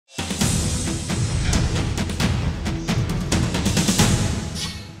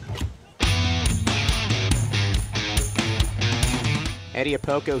Eddie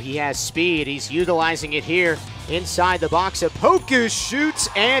Opoku, he has speed. He's utilizing it here inside the box. Opoku shoots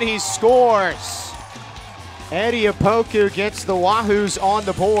and he scores. Eddie Opoku gets the Wahoos on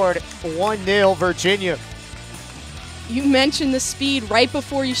the board. 1-0 Virginia. You mentioned the speed right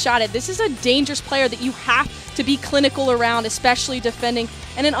before you shot it. This is a dangerous player that you have to be clinical around, especially defending.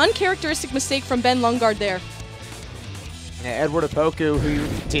 And an uncharacteristic mistake from Ben Lundgaard there. Edward Opoku,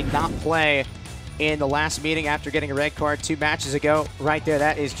 who did not play in the last meeting after getting a red card 2 matches ago. Right there,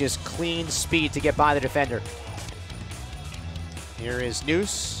 that is just clean speed to get by the defender. Here is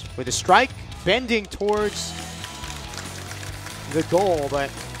Noose with a strike, bending towards the goal, but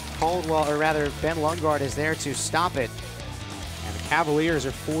Caldwell, or rather Ben Lundgaard, is there to stop it. And the Cavaliers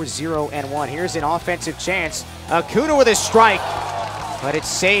are 4-0-1. Here's an offensive chance. Acuna with a strike, but it's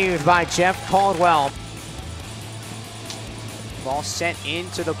saved by Jeff Caldwell. Ball sent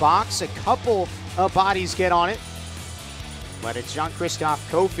into the box. A couple of bodies get on it, but it's Jean-Christophe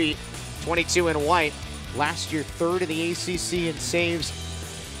Kofi, 22 in white. Last year, 3rd in the ACC in saves.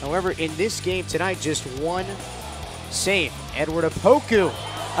 However, in this game tonight, just 1 save. Edward Opoku,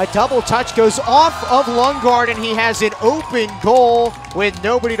 a double touch goes off of Lundgaard, and he has an open goal with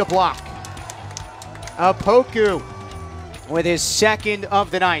nobody to block. Opoku with his 2nd of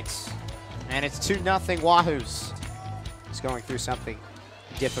the night, and it's 2-0 Wahoos. He's going through something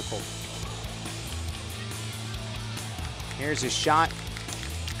difficult. Here's a shot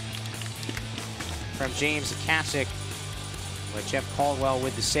from James Kasich, with Jeff Caldwell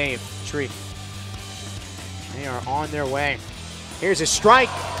with the save. Tree. They are on their way. Here's a strike,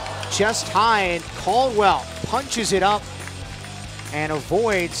 just high, and Caldwell punches it up and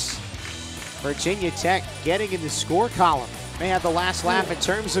avoids Virginia Tech getting in the score column. They have the last laugh in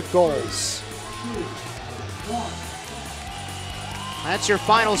terms of goals. That's your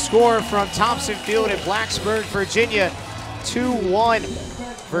final score from Thompson Field in Blacksburg, Virginia. 2-1.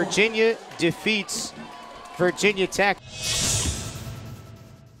 Virginia defeats Virginia Tech.